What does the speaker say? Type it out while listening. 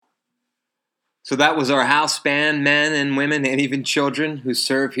So that was our house band, men and women and even children who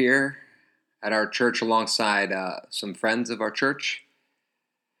serve here at our church alongside some friends of our church.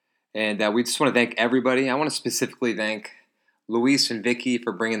 And we just want to thank everybody. I want to specifically thank Luis and Vicky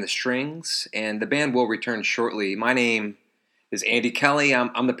for bringing the strings, and the band will return shortly. My name is Andy Kelly.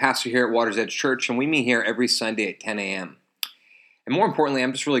 I'm the pastor here at Water's Edge Church, and we meet here every Sunday at 10 a.m. And more importantly,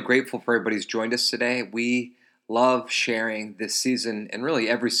 I'm just really grateful for everybody who's joined us today. We love sharing this season and really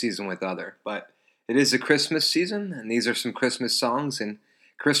every season with other. But it is a Christmas season, and these are some Christmas songs, and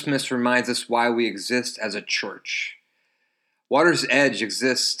Christmas reminds us why we exist as a church. Water's Edge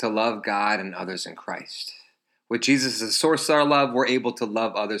exists to love God and others in Christ. With Jesus as the source of our love, we're able to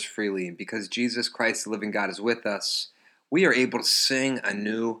love others freely. And because Jesus Christ, the living God, is with us, we are able to sing a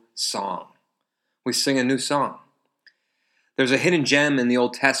new song. We sing a new song. There's a hidden gem in the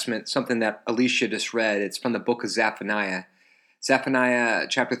Old Testament, something that Alicia just read. It's from the book of Zephaniah. Zephaniah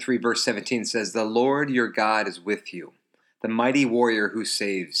chapter 3, verse 17 says, "The Lord your God is with you, the mighty warrior who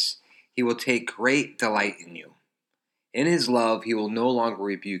saves. He will take great delight in you. In his love, he will no longer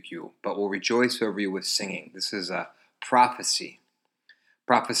rebuke you, but will rejoice over you with singing." This is a prophecy,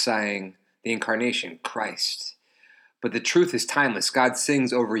 prophesying the incarnation, Christ. But the truth is timeless. God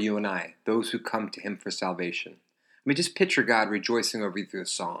sings over you and I, those who come to him for salvation. I mean, just picture God rejoicing over you through a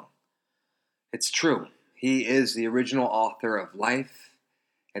song. It's true. He is the original author of life,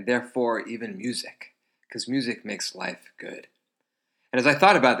 and therefore even music, because music makes life good. And as I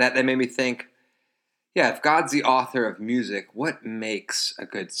thought about that, that made me think, yeah, if God's the author of music, what makes a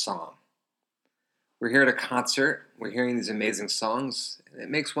good song? We're here at a concert, we're hearing these amazing songs, and it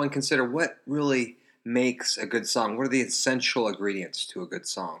makes one consider what really makes a good song. What are the essential ingredients to a good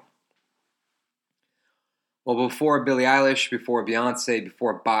song? Well, before Billie Eilish, before Beyonce,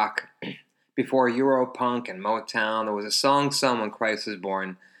 before Bach, before EuroPunk and Motown, there was a song sung when Christ was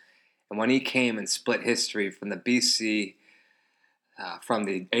born, and when he came and split history from the BC, from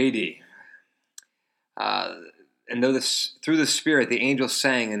the AD. And through the Spirit, the angels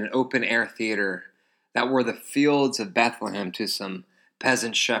sang in an open-air theater that were the fields of Bethlehem to some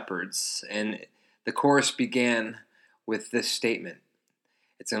peasant shepherds. And the chorus began with this statement.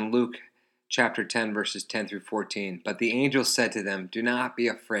 It's in Luke chapter 10, verses 10 through 14. "But the angel said to them, 'Do not be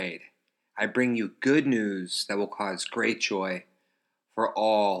afraid. I bring you good news that will cause great joy for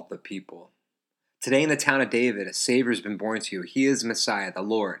all the people. Today in the town of David, a Savior has been born to you. He is Messiah, the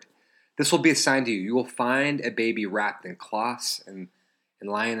Lord. This will be a sign to you. You will find a baby wrapped in cloths and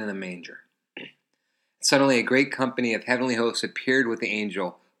lying in a manger.' Suddenly a great company of heavenly hosts appeared with the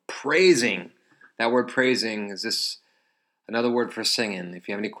angel, praising." That word praising is this another word for singing. If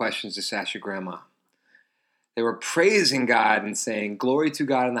you have any questions, just ask your grandma. They were praising God and saying, "Glory to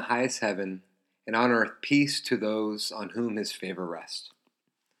God in the highest heaven, and on earth peace to those on whom his favor rests."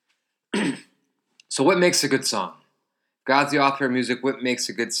 So what makes a good song? God's the author of music. What makes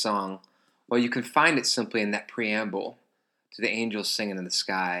a good song? Well, you can find it simply in that preamble to the angels singing in the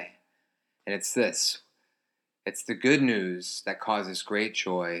sky. And it's this. It's the good news that causes great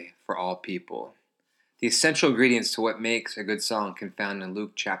joy for all people. The essential ingredients to what makes a good song can be found in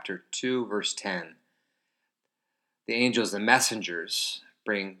Luke chapter 2, verse 10. The angels, the messengers,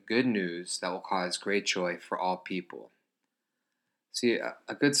 bring good news that will cause great joy for all people. See,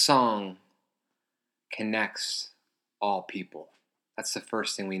 a good song connects all people. That's the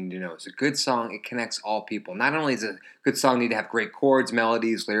first thing we need to know. It's a good song, it connects all people. Not only does a good song need to have great chords,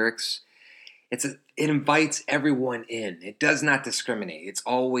 melodies, lyrics, it invites everyone in. It does not discriminate. It's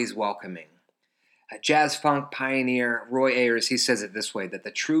always welcoming. A jazz funk pioneer, Roy Ayers, he says it this way, that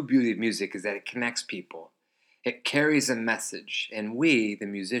the true beauty of music is that it connects people. It carries a message, and we, the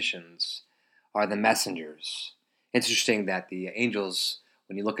musicians, are the messengers. Interesting that the angels,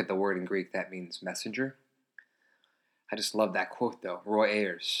 when you look at the word in Greek, that means messenger. I just love that quote, though. Roy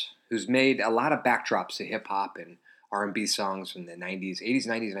Ayers, who's made a lot of backdrops to hip-hop and R&B songs from the 90s, 80s,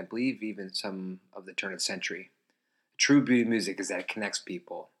 90s, and I believe even some of the turn of the century. The true beauty of music is that it connects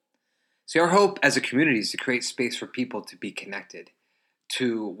people. See, our hope as a community is to create space for people to be connected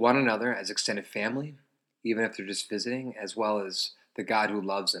to one another as extended family, even if they're just visiting, as well as the God who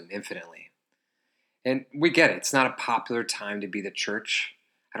loves them infinitely. And we get it. It's not a popular time to be the church.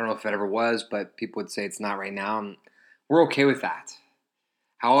 I don't know if it ever was, but people would say it's not right now. And we're okay with that.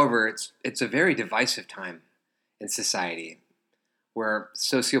 However, it's a very divisive time in society where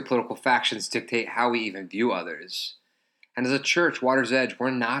socio-political factions dictate how we even view others. And as a church, Water's Edge,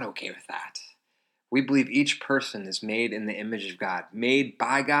 we're not okay with that. We believe each person is made in the image of God, made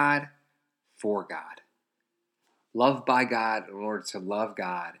by God, for God. Loved by God in order to love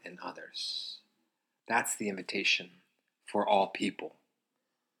God and others. That's the invitation for all people.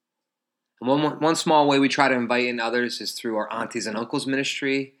 And one small way we try to invite in others is through our aunties and uncles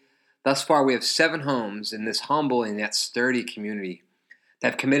ministry. Thus far, we have 7 homes in this humble and yet sturdy community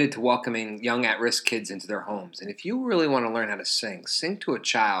that have committed to welcoming young at-risk kids into their homes. And if you really want to learn how to sing, sing to a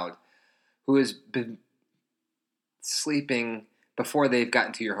child who has been sleeping before they've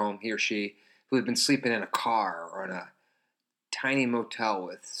gotten to your home, he or she, who has been sleeping in a car or in a tiny motel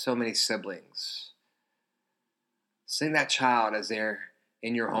with so many siblings. Sing that child as they're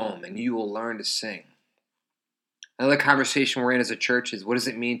in your home, and you will learn to sing. Another conversation we're in as a church is, what does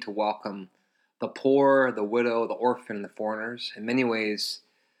it mean to welcome the poor, the widow, the orphan, and the foreigners? In many ways,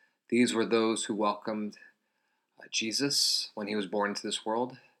 these were those who welcomed Jesus when he was born into this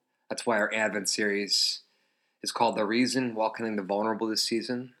world. That's why our Advent series is called The Reason, Welcoming the Vulnerable this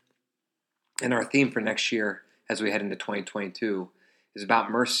season. And our theme for next year, as we head into 2022, is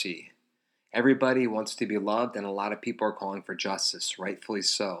about mercy. Everybody wants to be loved, and a lot of people are calling for justice, rightfully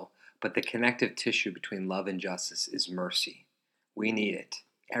so. But the connective tissue between love and justice is mercy. We need it.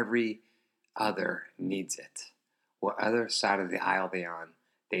 Every other needs it. What other side of the aisle they're on,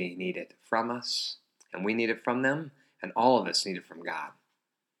 they need it from us, and we need it from them, and all of us need it from God.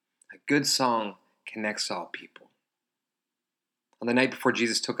 A good song connects all people. On the night before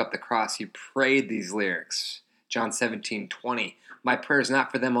Jesus took up the cross, he prayed these lyrics. John 17:20. My prayer is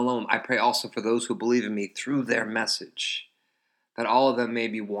not for them alone. I pray also for those who believe in me through their message, that all of them may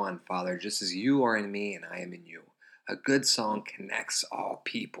be one, Father, just as you are in me and I am in you. A good song connects all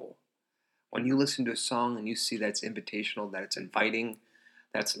people. When you listen to a song and you see that it's invitational, that it's inviting,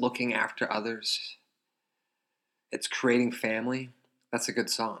 that it's looking after others, it's creating family, that's a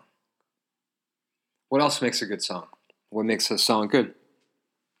good song. What else makes a good song? What makes a song good?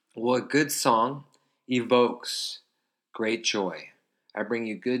 Well, a good song evokes great joy. I bring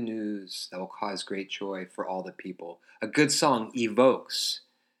you good news that will cause great joy for all the people. A good song evokes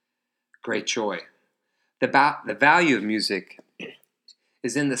great joy. The value of music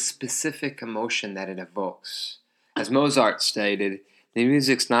is in the specific emotion that it evokes. As Mozart stated, the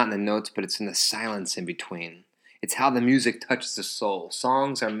music's not in the notes, but it's in the silence in between. It's how the music touches the soul.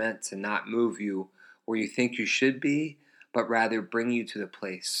 Songs are meant to not move you where you think you should be, but rather bring you to the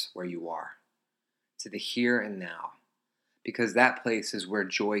place where you are, to the here and now. Because that place is where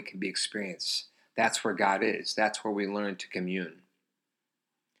joy can be experienced. That's where God is. That's where we learn to commune.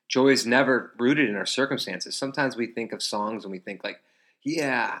 Joy is never rooted in our circumstances. Sometimes we think of songs and we think like,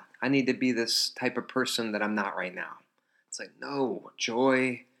 yeah, I need to be this type of person that I'm not right now. It's like, no,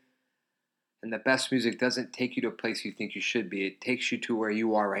 joy and the best music doesn't take you to a place you think you should be. It takes you to where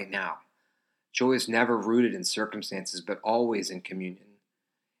you are right now. Joy is never rooted in circumstances, but always in communion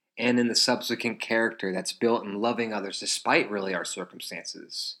and in the subsequent character that's built in loving others despite really our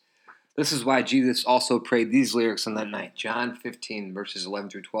circumstances. This is why Jesus also prayed these lyrics on that night. John 15, verses 11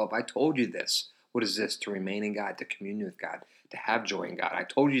 through 12. I told you this. What is this? To remain in God, to commune with God, to have joy in God. I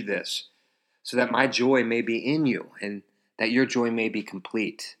told you this so that my joy may be in you and that your joy may be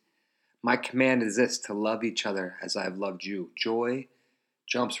complete. My command is this, to love each other as I have loved you. Joy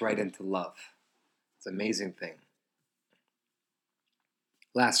jumps right into love. It's an amazing thing.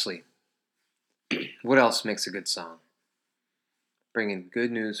 Lastly, what else makes a good song? Bringing good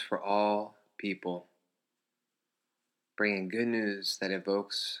news for all people. Bringing good news that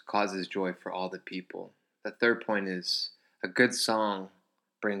causes joy for all the people. The third point is a good song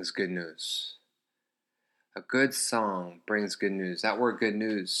brings good news. A good song brings good news. That word good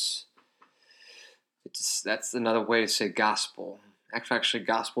news, that's another way to say gospel. Actually,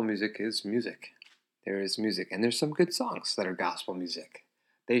 gospel music is music. There is music, and there's some good songs that are gospel music.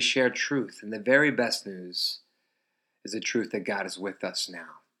 They share truth, and the very best news is the truth that God is with us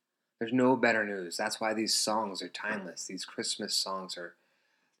now. There's no better news. That's why these songs are timeless. These Christmas songs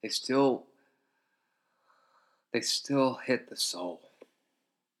they still hit the soul.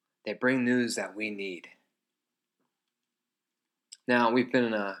 They bring news that we need. Now, we've been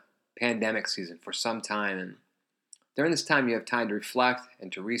in a pandemic season for some time, and during this time you have time to reflect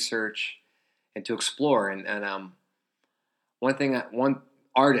and to research and to explore. And one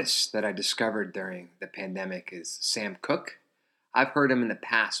artist that I discovered during the pandemic is Sam Cooke. I've heard him in the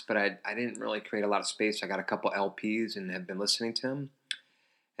past, but I didn't really create a lot of space. I got a couple LPs and have been listening to him.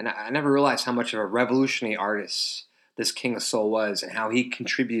 And I never realized how much of a revolutionary artist this King of Soul was and how he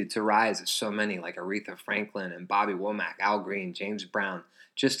contributed to the rise of so many like Aretha Franklin and Bobby Womack, Al Green, James Brown,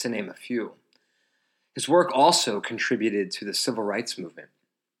 just to name a few. His work also contributed to the civil rights movement.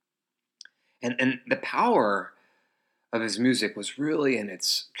 And the power of his music was really in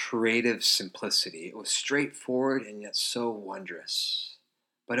its creative simplicity. It was straightforward and yet so wondrous.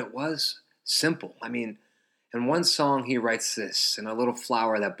 But it was simple. I mean, In one song, he writes this: in a little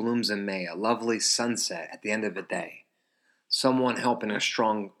flower that blooms in May, a lovely sunset at the end of the day, someone helping a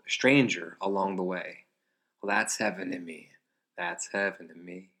strong stranger along the way. Well, that's heaven to me. That's heaven to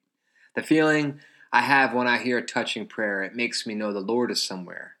me. The feeling I have when I hear a touching prayer, it makes me know the Lord is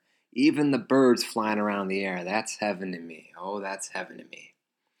somewhere. Even the birds flying around the air, that's heaven to me. Oh, that's heaven to me.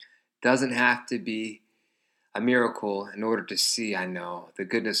 Doesn't have to be a miracle in order to see, I know, the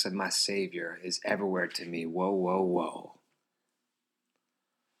goodness of my Savior is everywhere to me. Whoa, whoa, whoa.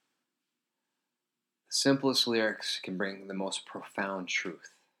 The simplest lyrics can bring the most profound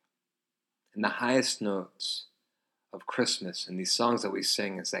truth. And the highest notes of Christmas and these songs that we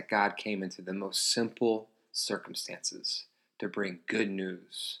sing is that God came into the most simple circumstances to bring good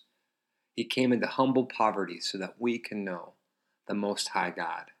news. He came into humble poverty so that we can know the Most High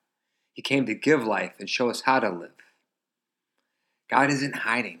God. He came to give life and show us how to live. God isn't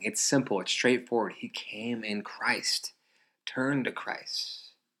hiding. It's simple. It's straightforward. He came in Christ. Turn to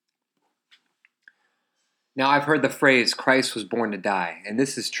Christ. Now, I've heard the phrase, Christ was born to die, and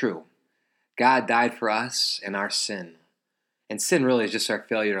this is true. God died for us and our sin. And sin really is just our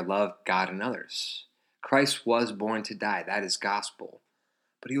failure to love God and others. Christ was born to die. That is gospel.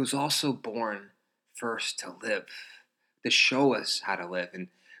 But he was also born first to live, to show us how to live. And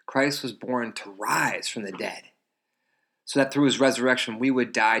Christ was born to rise from the dead, so that through his resurrection we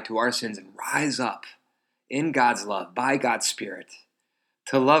would die to our sins and rise up in God's love, by God's Spirit,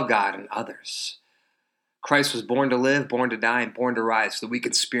 to love God and others. Christ was born to live, born to die, and born to rise so that we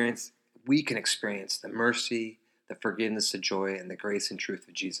can experience the mercy, the forgiveness, the joy, and the grace and truth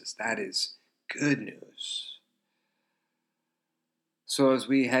of Jesus. That is good news. So as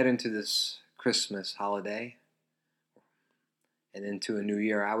we head into this Christmas holiday and into a new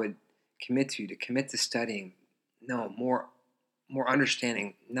year, I would commit to studying, more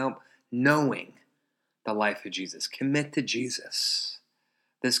understanding, knowing the life of Jesus. Commit to Jesus,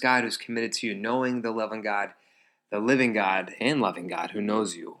 this God who's committed to you, knowing the living God and loving God who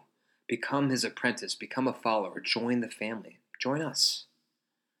knows you. Become his apprentice, become a follower, join the family, join us.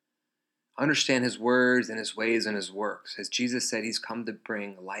 Understand his words and his ways and his works. As Jesus said, he's come to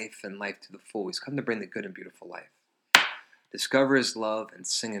bring life and life to the full. He's come to bring the good and beautiful life. Discover his love and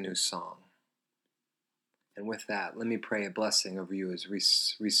sing a new song. And with that, let me pray a blessing over you as we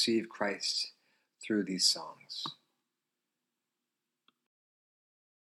receive Christ through these songs.